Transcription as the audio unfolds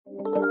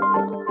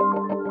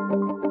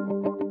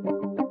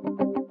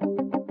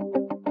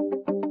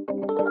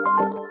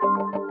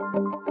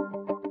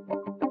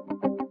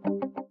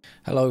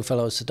Hello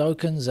fellow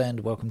Sudokans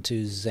and welcome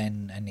to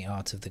Zen and the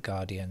Art of the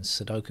Guardian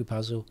Sudoku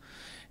puzzle.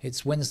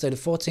 It's Wednesday the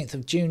 14th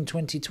of June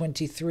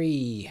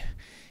 2023,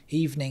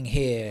 evening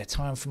here,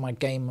 time for my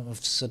game of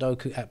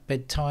Sudoku at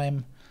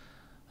bedtime,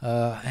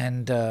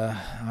 and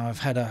I've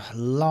had a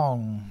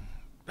long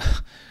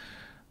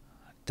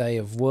day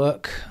of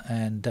work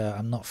and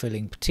I'm not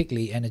feeling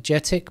particularly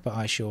energetic, but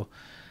I shall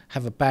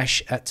have a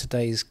bash at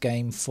today's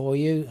game for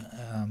you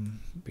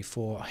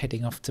before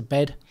heading off to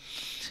bed.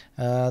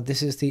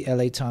 This is the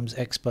LA Times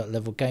expert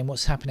level game.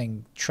 What's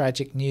happening?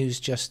 Tragic news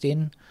just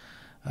in.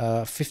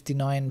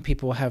 59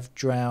 people have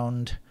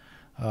drowned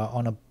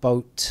on a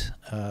boat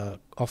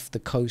off the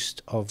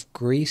coast of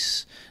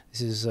Greece. This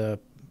is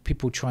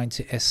people trying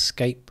to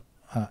escape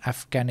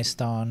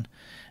Afghanistan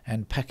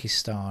and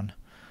Pakistan.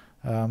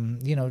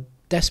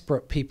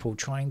 Desperate people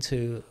trying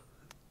to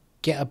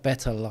get a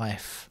better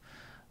life.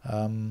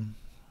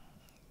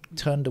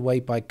 Turned away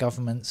by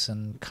governments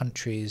and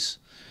countries.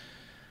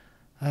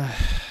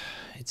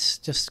 It's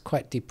just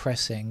quite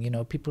depressing.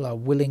 People are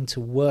willing to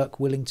work,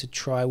 willing to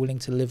try, willing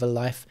to live a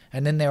life,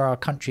 and then there are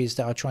countries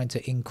that are trying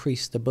to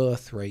increase the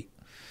birth rate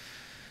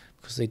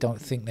because they don't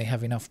think they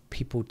have enough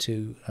people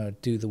to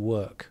do the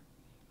work.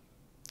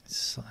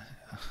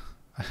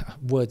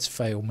 Words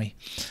fail me.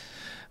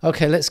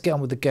 Okay, let's get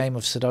on with the game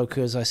of Sudoku.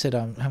 As I said,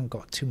 I haven't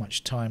got too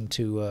much time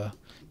to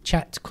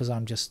chat because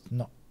I'm just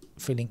not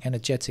feeling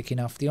energetic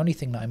enough. The only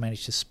thing that I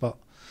managed to spot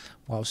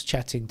whilst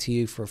chatting to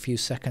you for a few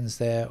seconds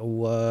there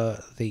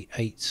were the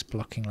 8s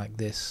blocking like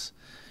this.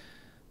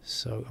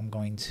 So I'm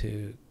going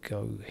to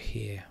go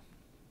here.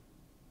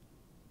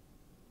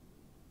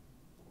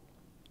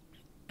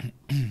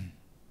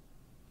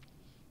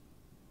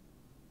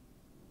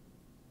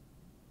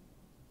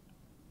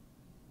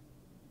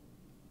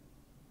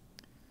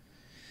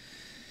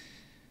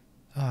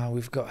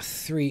 We've got a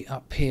 3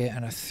 up here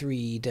and a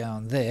 3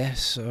 down there,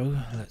 so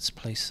let's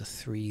place a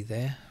 3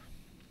 there.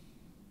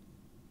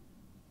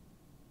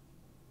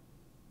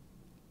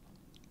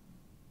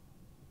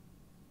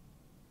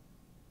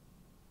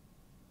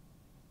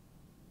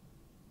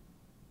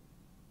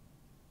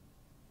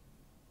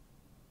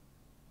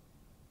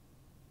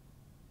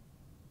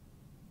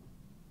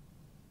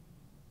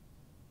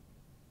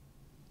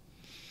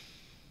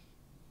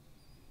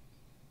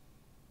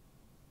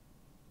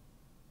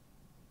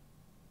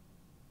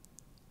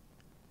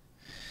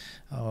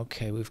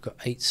 Okay, we've got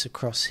 8s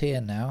across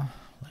here now,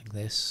 like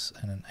this,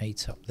 and an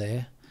 8 up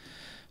there.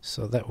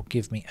 So that will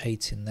give me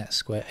 8 in that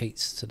square,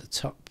 8s to the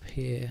top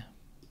here.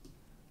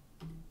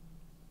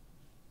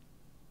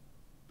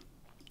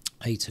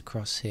 8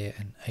 across here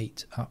and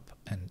 8 up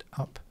and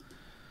up.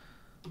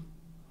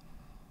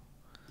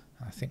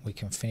 I think we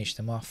can finish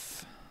them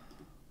off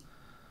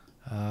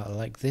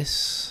like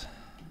this.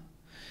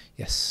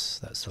 Yes,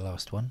 that's the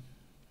last one.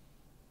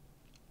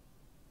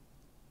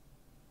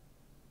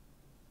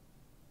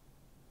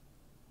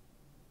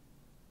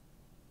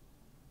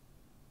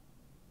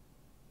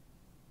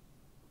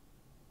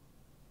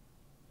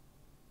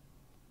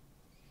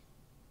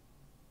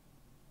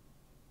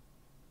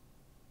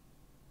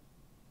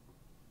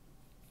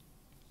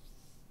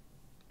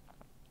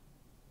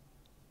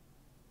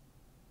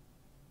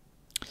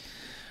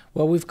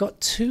 Well, we've got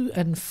 2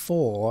 and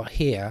 4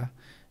 here,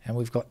 and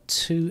we've got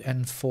 2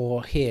 and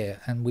 4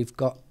 here, and we've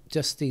got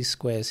just these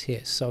squares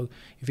here. So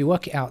if you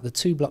work it out, the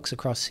 2 blocks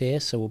across here,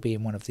 so we'll be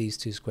in one of these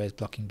 2 squares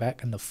blocking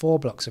back, and the 4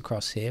 blocks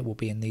across here will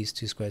be in these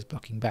 2 squares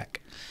blocking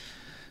back.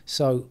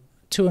 So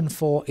 2 and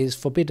 4 is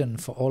forbidden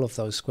for all of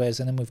those squares,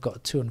 and then we've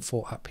got 2 and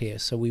 4 up here.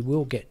 So we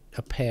will get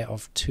a pair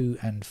of 2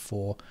 and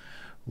 4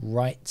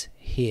 right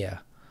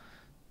here.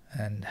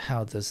 And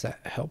how does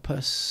that help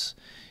us?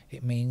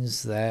 It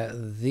means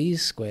that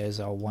these squares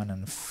are 1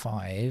 and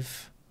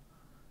 5,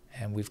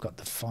 and we've got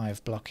the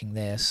 5 blocking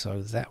there, so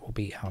that will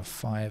be our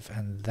 5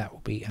 and that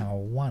will be our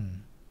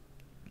 1.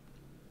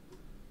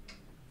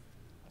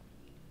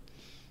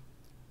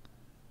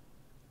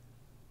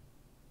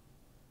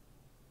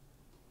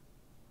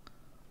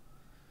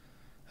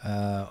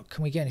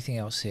 Can we get anything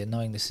else here,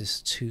 knowing this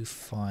is 2,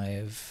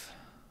 5?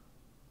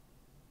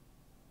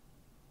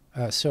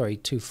 Sorry,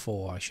 2,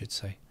 4 I should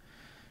say.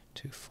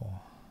 2,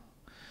 4.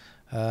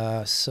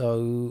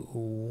 So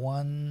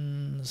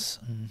 1s,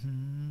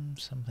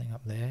 something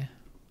up there.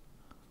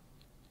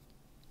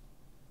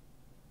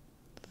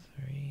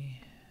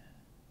 3,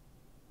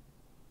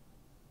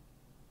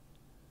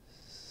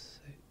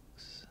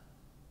 6,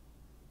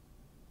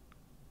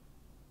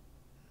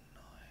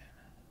 9,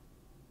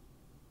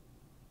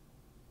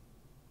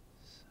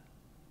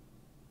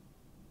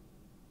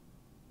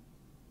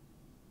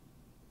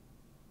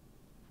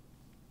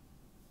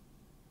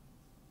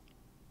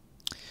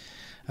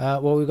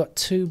 7. Well, we've got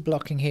 2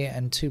 blocking here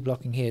and 2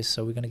 blocking here,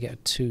 so we're going to get a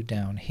 2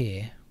 down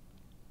here.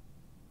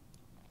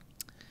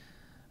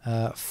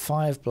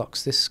 5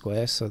 blocks this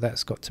square, so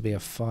that's got to be a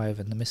 5,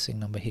 and the missing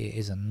number here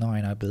is a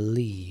 9, I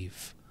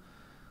believe.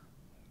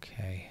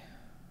 Okay.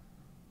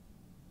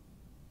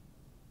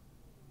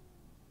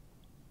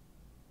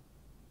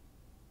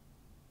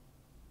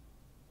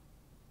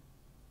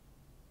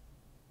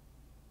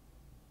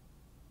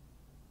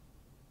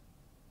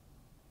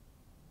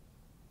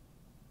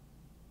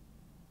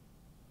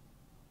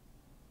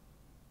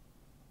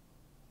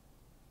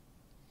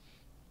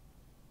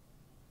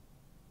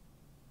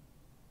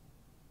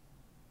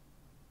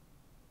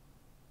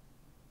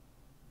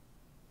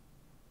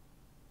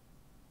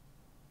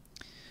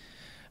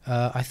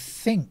 I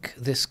think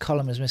this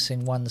column is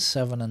missing 1,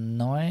 7 and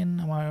 9.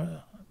 Am I?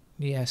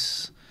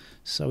 Yes.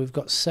 So we've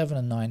got 7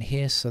 and 9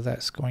 here, so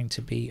that's going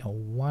to be a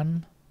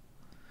 1.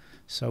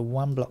 So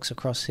 1 blocks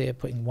across here,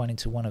 putting 1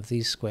 into one of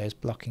these squares,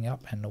 blocking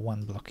up, and the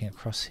 1 blocking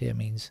across here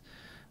means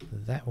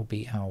that will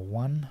be our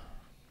 1.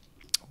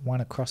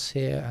 1 across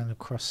here,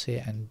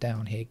 and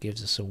down here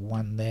gives us a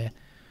 1 there.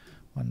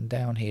 1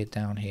 down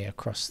here,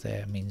 across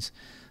there means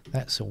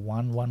that's a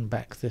 1. 1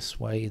 back this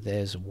way,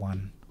 there's a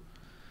 1.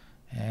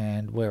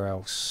 And where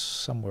else?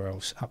 Somewhere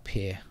else, up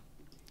here.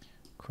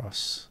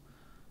 Across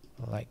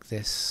like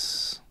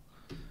this.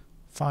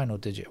 Final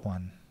digit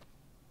 1.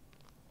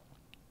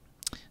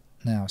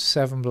 Now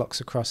 7 blocks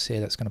across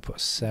here, that's going to put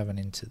 7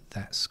 into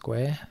that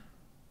square.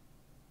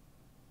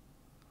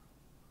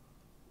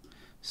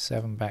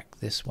 7 back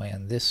this way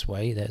and this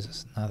way,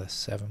 there's another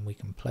 7 we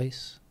can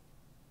place.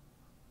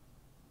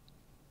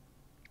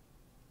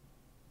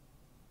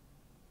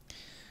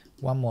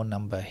 One more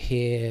number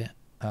here.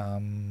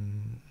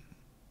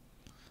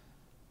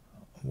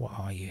 What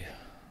are you?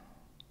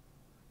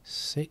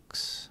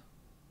 6.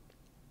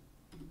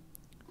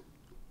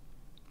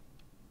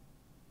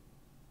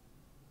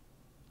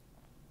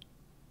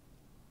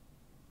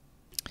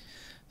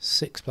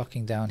 Six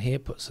blocking down here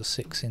puts a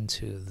 6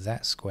 into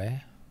that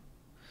square.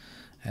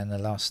 And the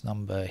last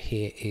number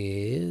here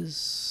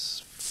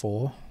is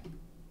 4.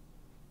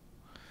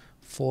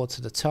 4 to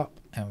the top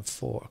and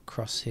 4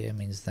 across here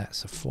means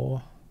that's a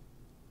 4.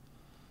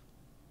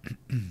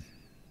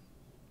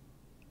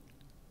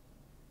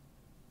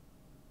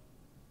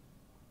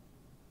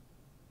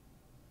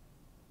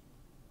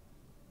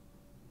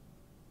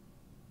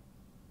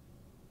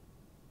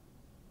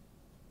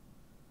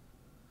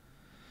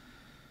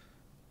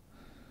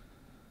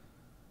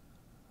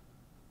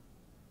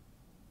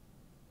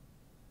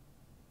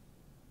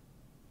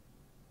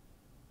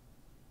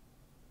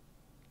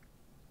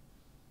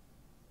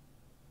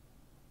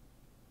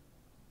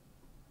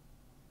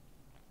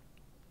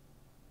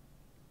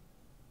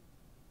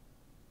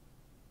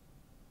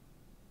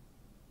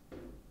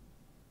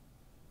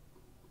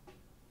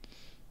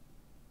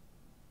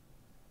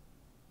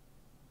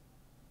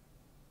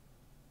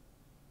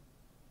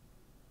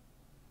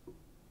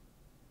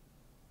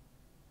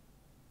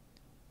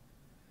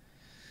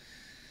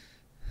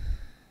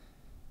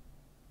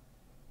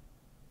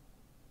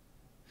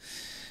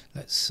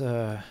 Let's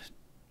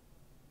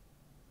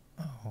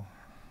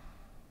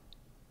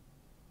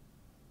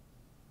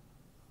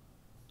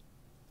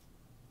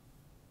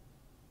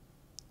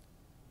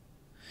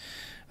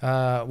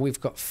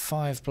we've got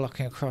 5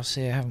 blocking across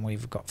here, haven't we?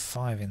 We've got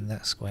 5 in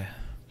that square.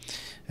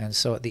 And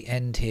so at the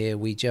end here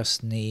we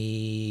just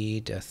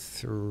need a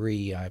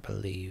 3, I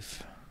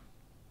believe.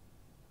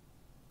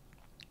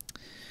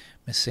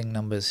 Missing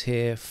numbers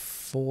here,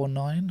 4,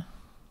 9.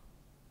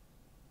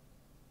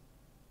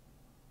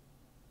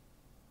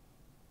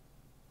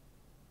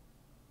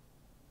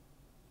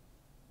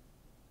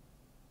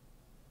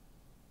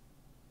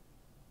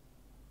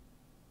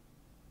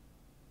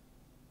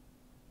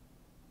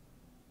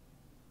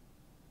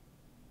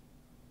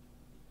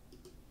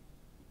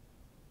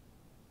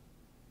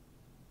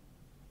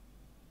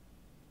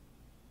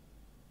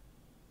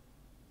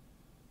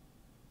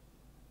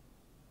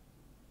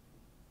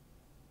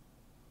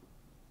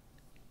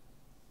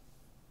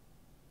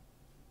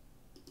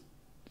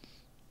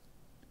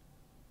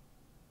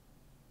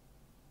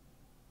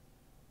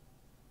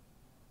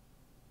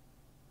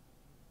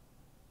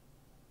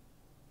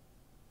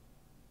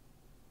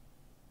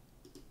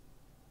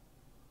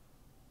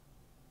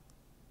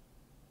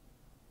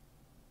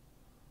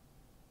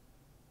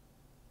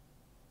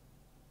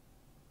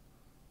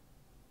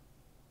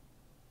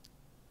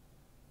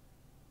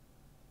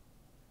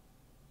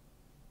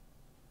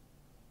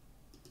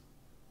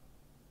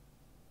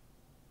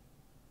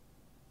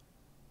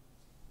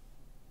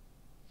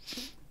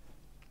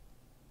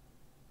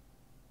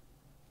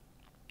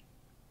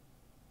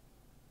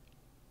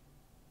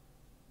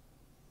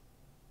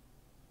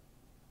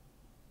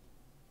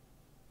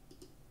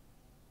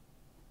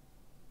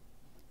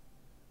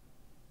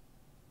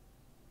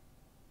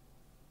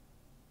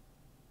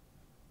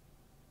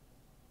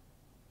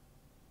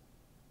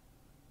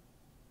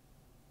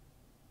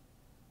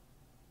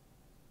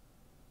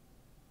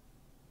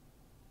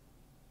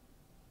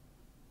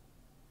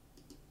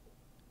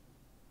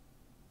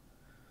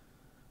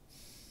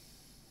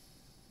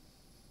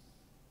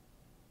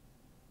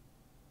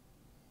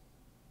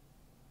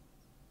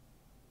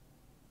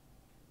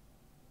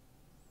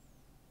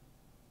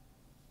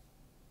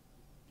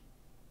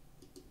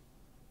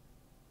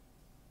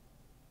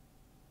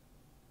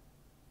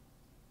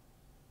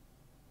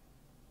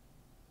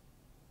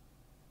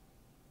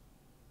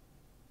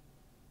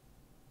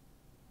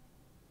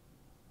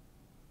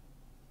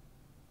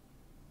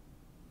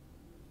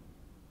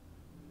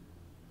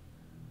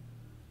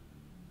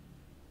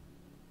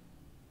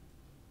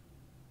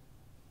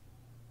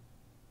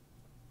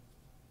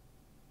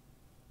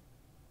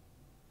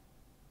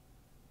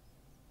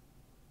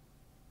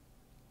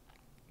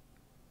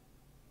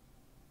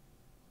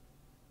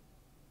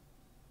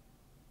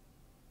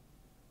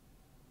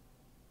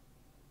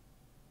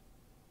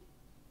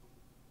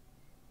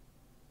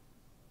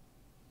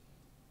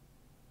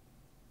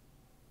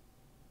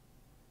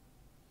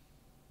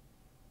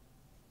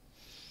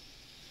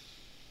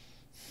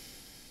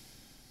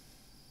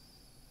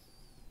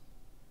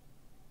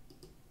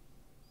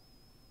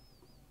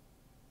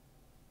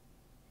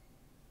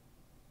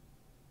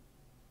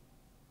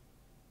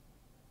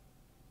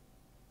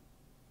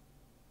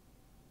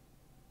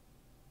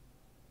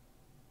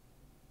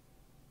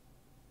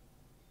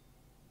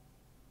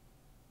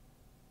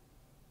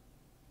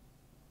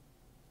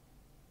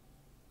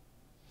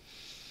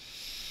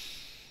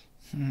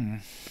 Hmm.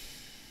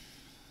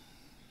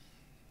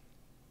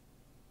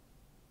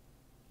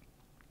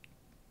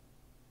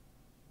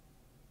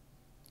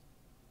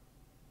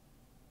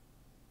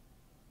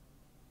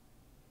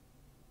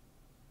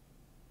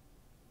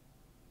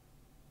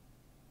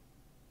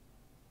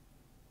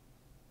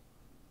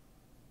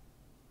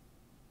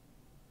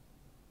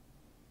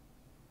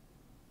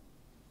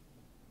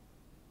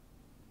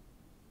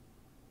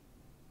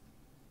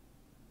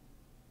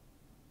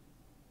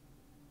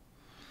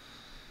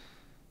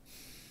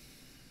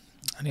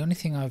 And the only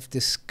thing I've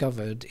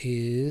discovered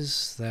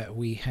is that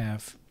we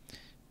have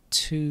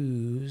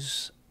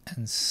 2s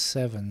and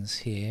 7s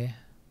here.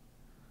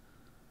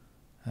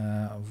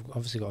 I've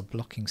obviously got a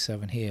blocking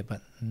 7 here, but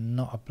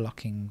not a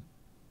blocking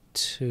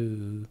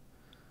 2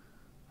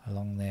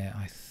 along there,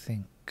 I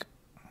think.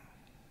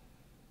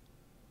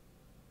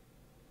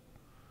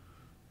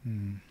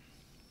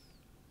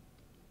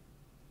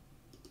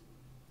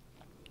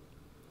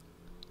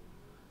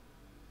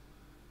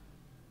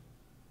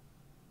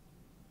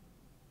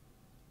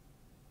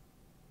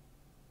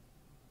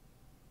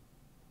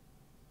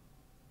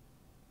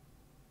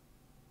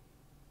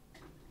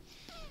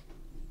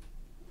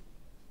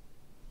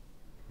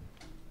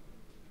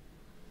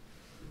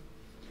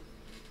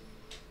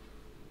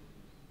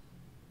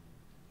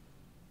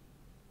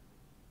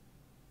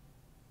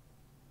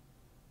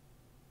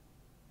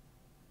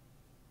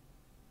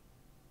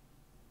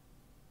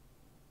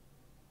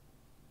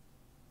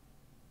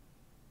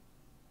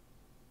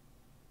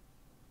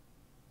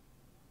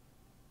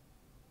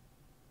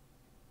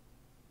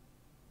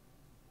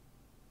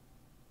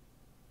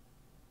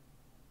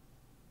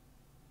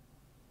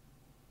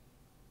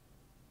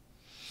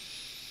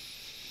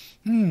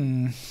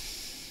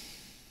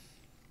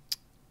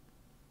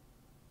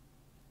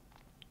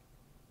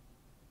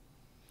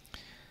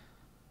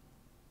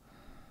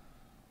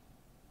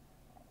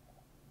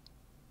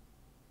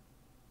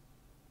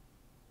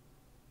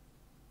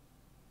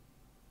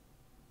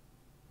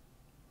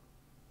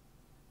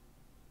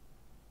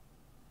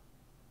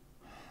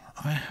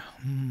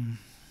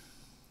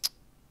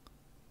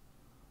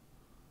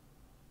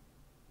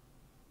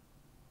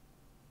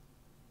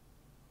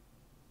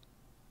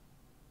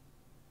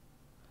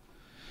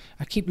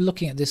 I keep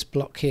looking at this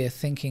block here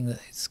thinking that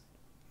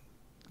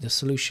the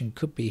solution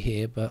could be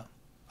here, but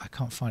I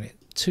can't find it.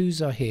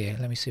 2s are here.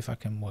 Let me see if I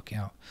can work it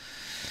out.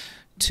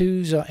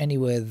 2s are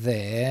anywhere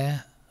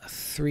there.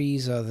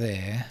 3s are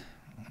there.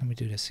 Let me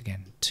do this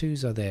again.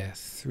 2s are there.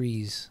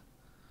 3s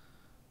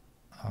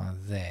are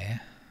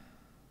there.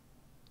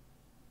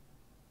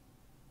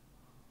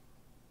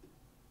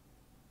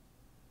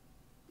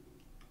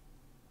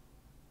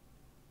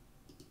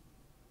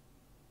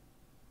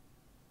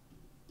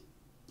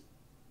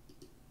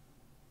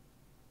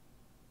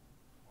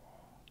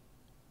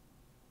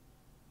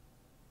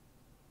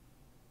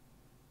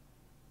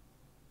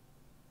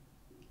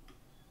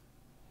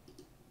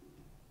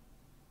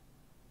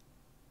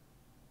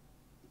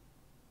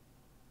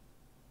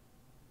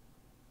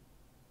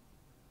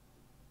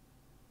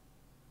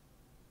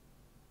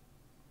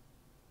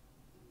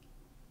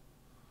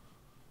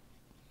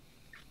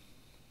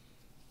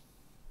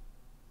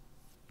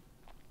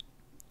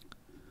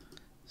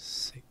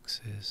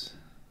 Sixes,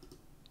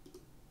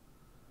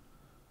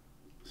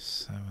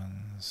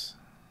 7s,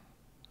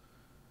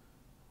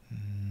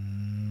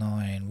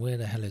 9. Where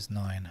the hell is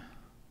 9?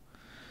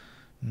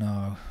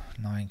 No,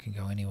 9 can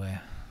go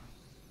anywhere.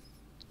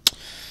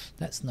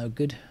 That's no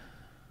good.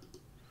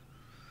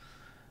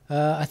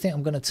 I think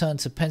I'm going to turn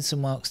to pencil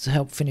marks to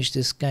help finish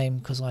this game,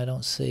 because I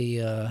don't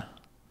see I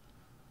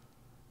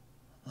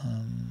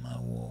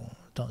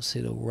don't see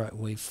the right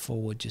way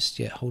forward just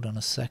yet. Hold on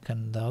a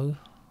second though.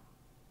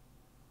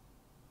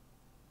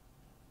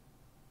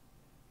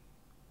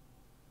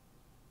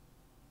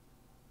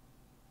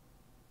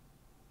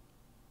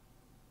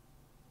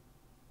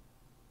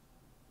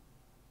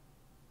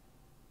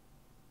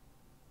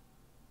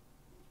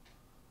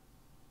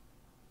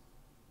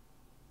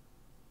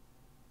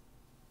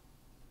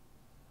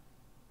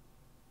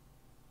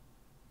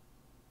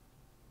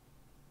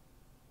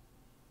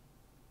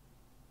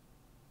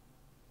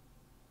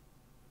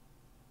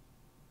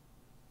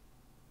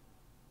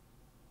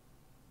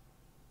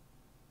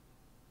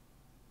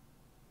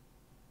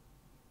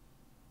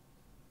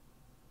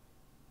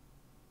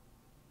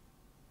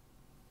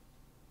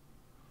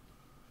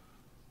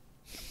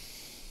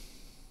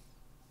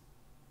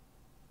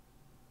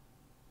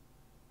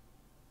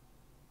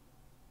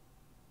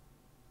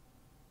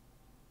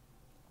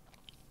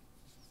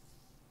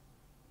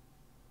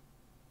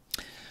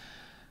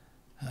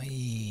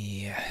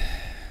 Yeah.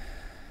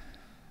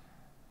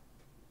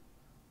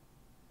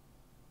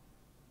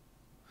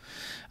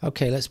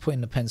 Okay, let's put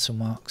in the pencil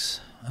marks.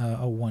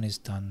 1 is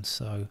done,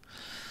 so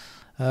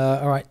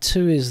alright,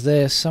 2 is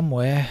there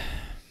somewhere.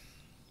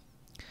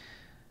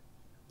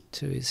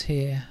 2 is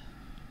here,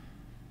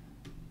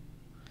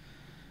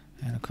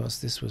 and of course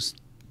this was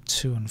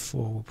 2 and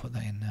 4. We'll put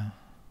that in now.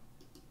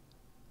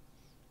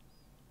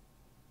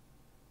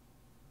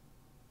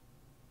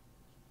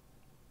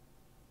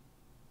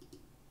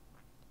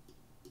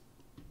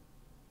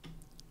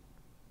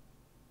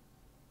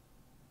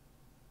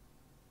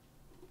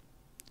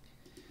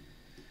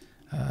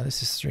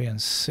 this is 3 and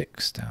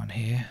 6 down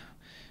here,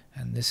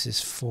 and this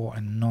is 4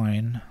 and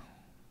 9.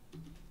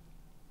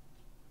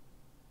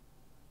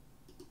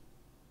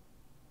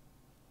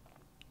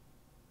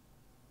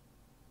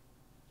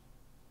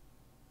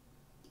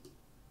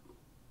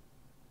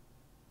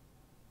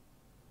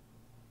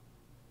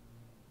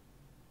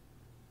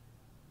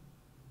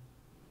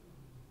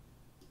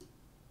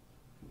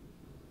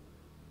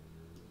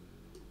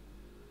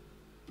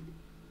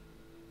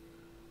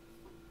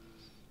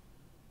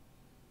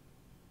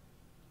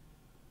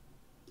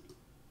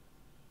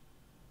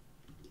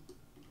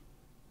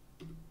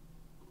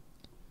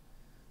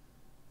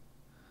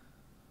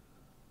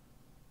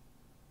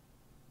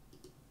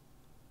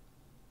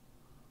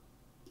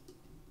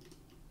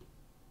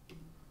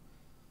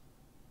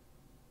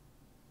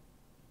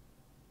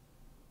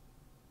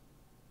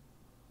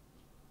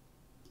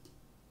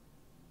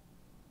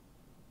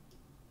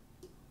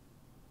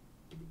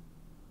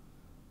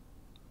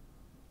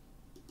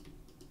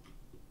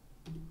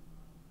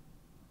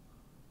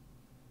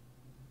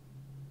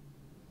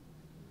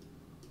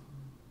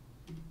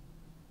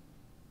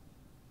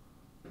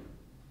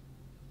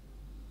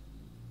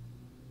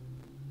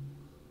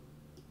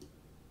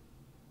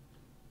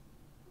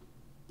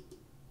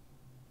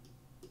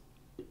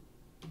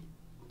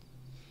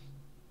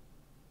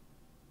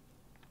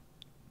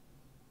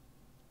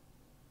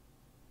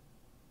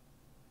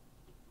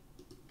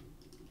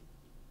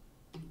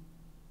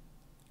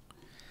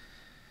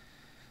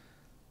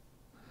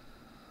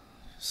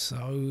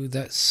 So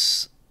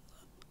that's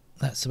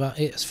about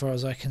it as far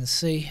as I can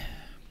see.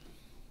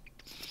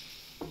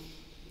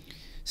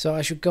 So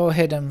I should go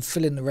ahead and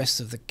fill in the rest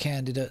of the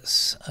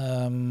candidates.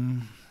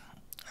 No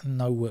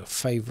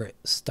favourite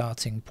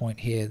starting point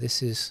here.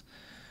 This is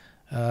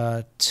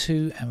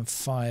 2 and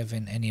 5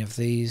 in any of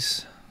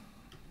these.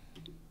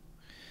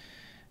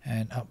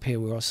 And up here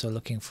we're also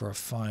looking for a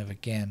 5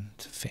 again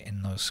to fit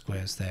in those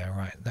squares there.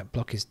 Right, that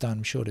block is done.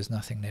 I'm sure there's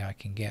nothing there I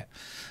can get.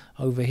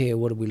 Over here,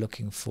 what are we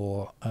looking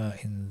for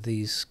in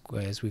these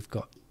squares? We've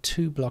got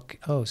 2 block.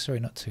 Oh, sorry,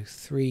 not 2,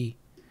 3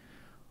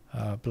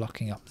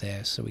 blocking up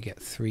there. So we get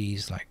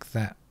 3s like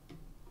that.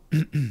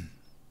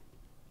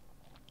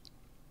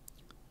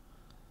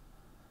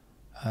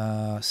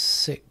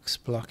 6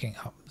 blocking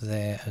up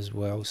there as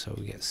well. So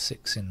we get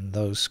 6 in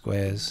those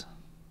squares.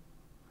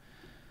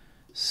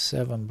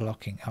 7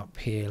 blocking up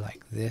here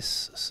like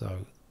this,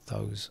 so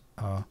those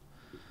are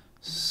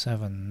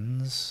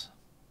 7s.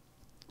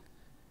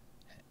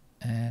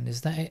 And is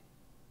that it?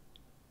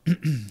 I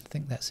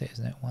think that's it,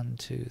 isn't it? 1,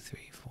 2,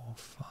 3, 4,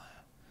 5.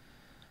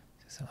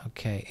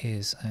 Okay, it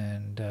is.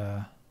 And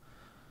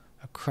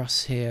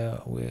across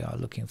here we are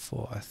looking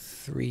for a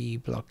 3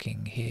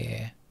 blocking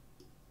here.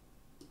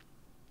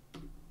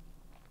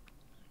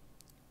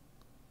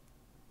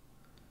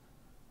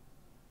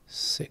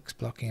 Six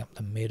blocking up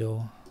the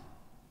middle.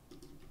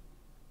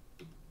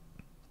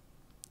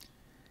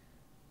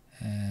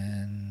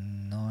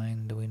 And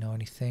 9, do we know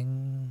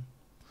anything?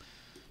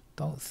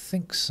 Don't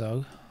think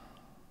so.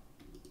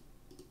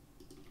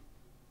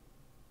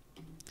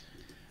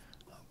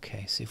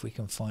 Okay, see if we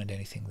can find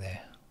anything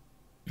there.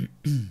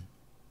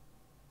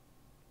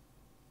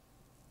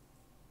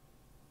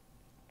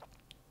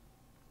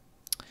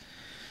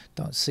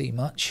 Don't see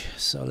much,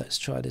 so let's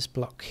try this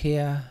block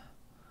here.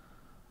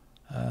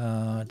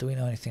 Do we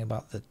know anything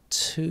about the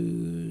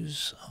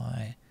 2s?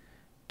 I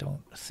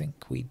don't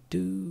think we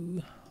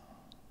do.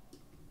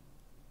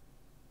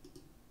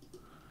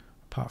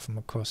 Apart from,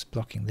 of course,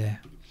 blocking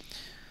there.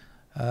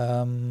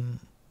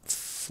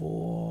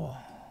 4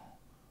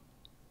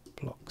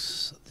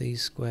 blocks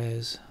these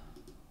squares.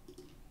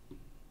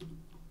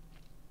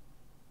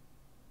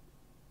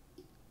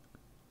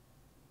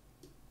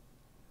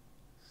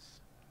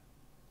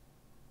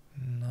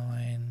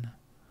 9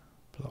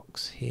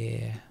 blocks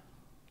here.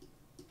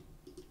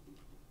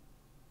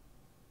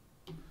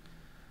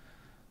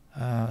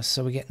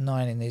 So we get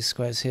 9 in these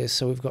squares here.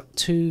 So we've got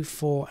 2,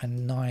 4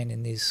 and 9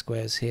 in these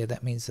squares here.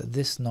 That means that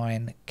this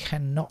 9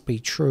 cannot be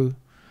true.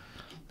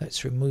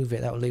 Let's remove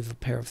it. That will leave a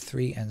pair of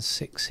 3 and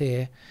 6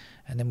 here.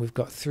 And then we've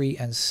got 3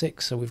 and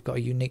 6. So we've got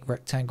a unique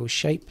rectangle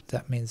shape.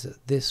 That means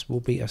that this will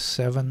be a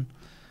 7.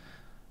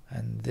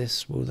 And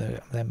this will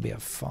then be a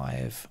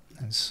 5.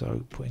 And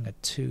so putting a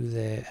 2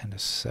 there and a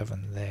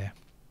 7 there.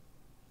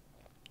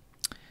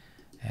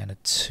 And a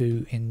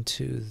 2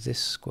 into this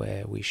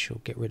square, we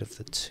shall get rid of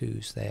the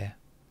 2s there.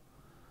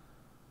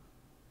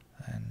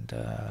 And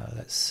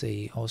let's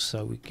see,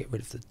 also we get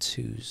rid of the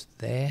 2s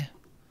there.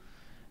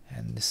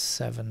 And this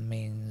 7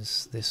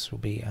 means this will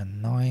be a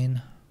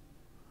 9.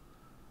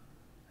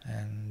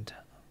 And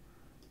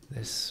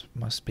this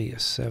must be a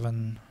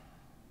 7.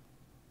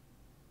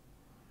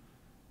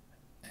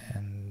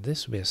 And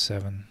this will be a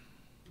 7.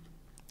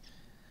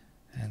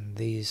 And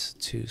these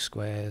 2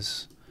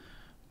 squares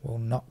will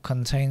not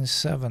contain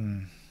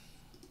 7.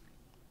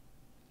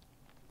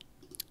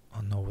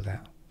 I'll know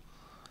that.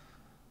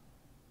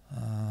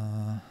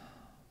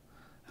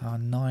 Our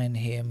 9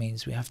 here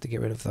means we have to get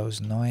rid of those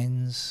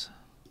 9s.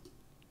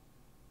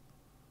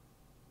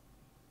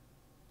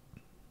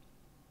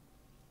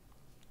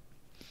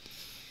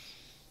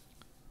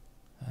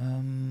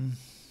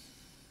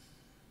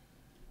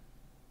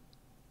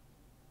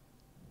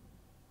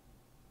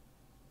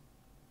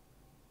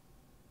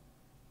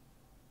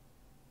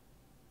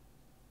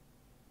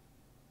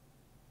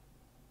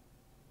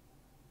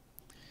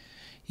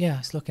 Yeah,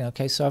 it's looking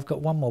okay. So I've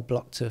got one more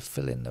block to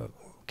fill in the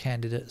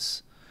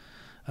candidates.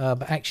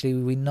 But actually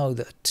we know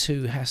that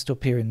 2 has to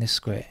appear in this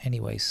square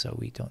anyway, so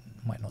we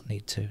might not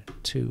need to.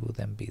 2 will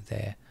then be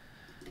there.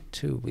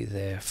 2 will be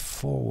there.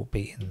 4 will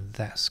be in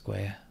that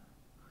square.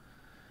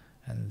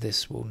 And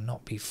this will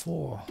not be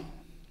 4.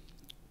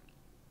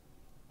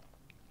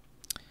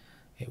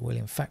 It will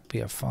in fact be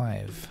a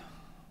 5.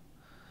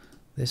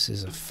 This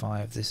is a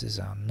 5. This is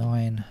our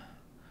 9.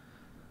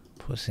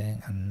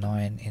 Putting a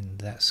 9 in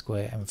that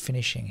square and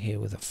finishing here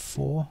with a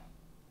 4.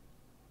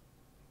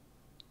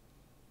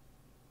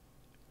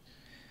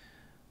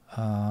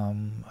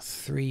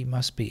 3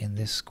 must be in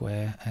this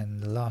square,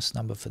 and the last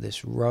number for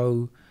this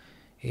row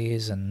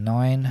is a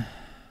 9,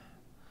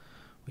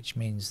 which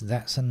means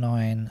that's a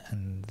 9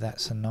 and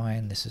that's a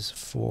 9. This is a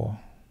 4,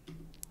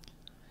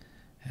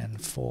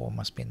 and 4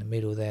 must be in the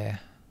middle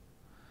there,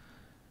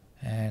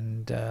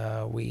 and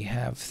we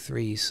have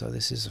 3, so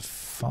this is a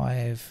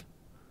 5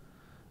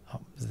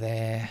 up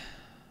there,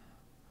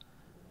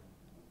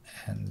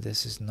 and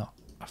this is not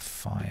a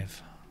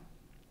 5.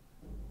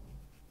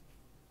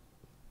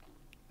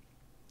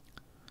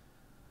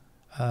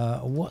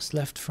 What's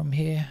left from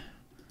here?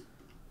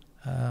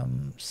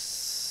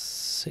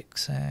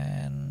 6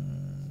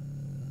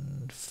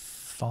 and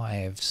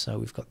 5. So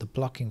we've got the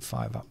blocking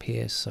 5 up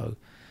here. So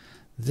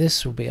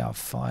this will be our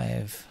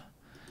 5,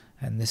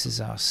 and this is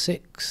our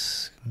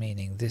 6,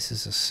 meaning this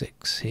is a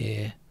 6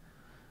 here.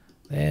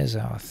 There's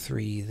our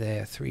 3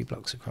 there, 3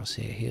 blocks across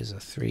here. Here's a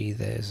 3,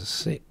 there's a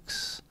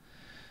 6.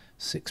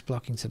 6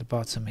 blocking to the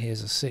bottom,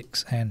 here's a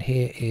 6, and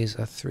here is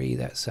a 3.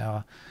 That's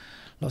our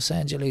Los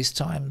Angeles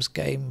Times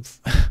game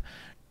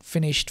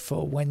finished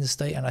for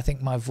Wednesday, and I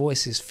think my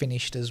voice is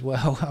finished as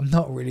well. I'm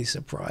not really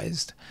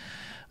surprised.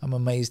 I'm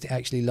amazed it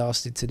actually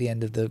lasted to the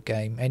end of the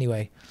game.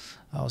 Anyway,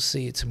 I'll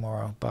see you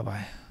tomorrow. Bye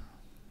bye.